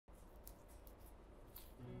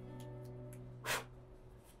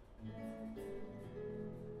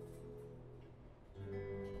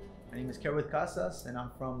is Karewith Casas, and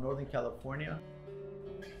I'm from Northern California.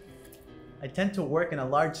 I tend to work in a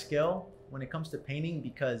large scale when it comes to painting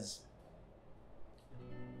because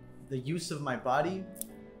the use of my body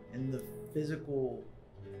and the physical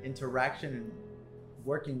interaction and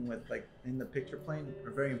working with, like, in the picture plane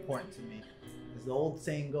are very important to me. As the old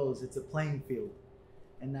saying goes, it's a playing field,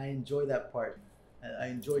 and I enjoy that part. I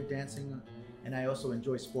enjoy dancing, and I also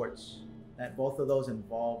enjoy sports. That both of those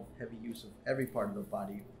involve heavy use of every part of the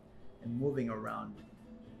body and moving around.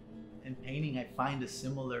 In painting, I find a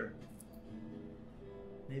similar,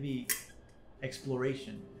 maybe,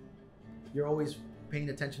 exploration. You're always paying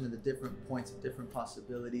attention to the different points, different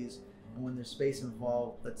possibilities, and when there's space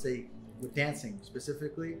involved, let's say with dancing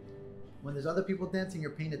specifically, when there's other people dancing, you're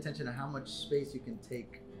paying attention to how much space you can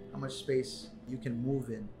take, how much space you can move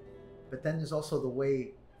in. But then there's also the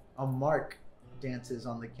way a mark dances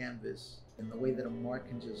on the canvas, and the way that a mark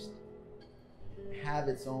can just have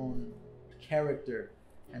its own character,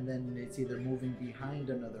 and then it's either moving behind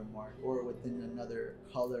another mark or within another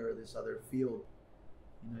color or this other field.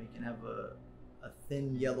 You know, you can have a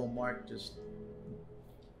thin yellow mark just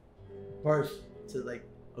burst to, like,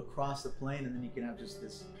 across the plane, and then you can have just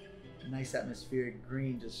this nice atmospheric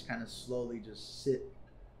green just kind of slowly just sit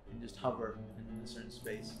and just hover in a certain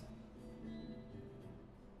space.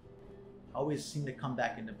 I always seem to come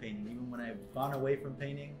back into painting. Even when I've gone away from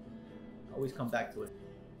painting, I always come back to it.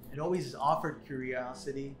 It always offered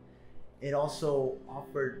curiosity. It also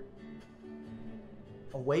offered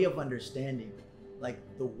a way of understanding, like,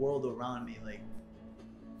 the world around me. Like,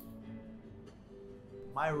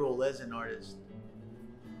 my role as an artist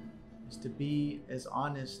is to be as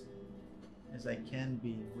honest as I can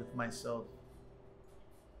be with myself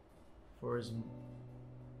for as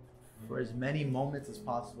many moments as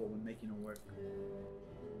possible when making a work.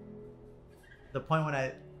 The point when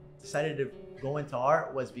I decided to go into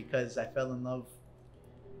art was because I fell in love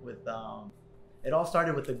with, it all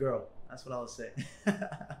started with a girl. That's what I'll say.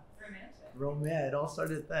 Romantic. It all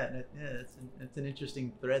started with that. And it's an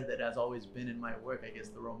interesting thread that has always been in my work, I guess,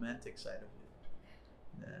 the romantic side of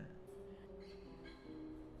it. Yeah.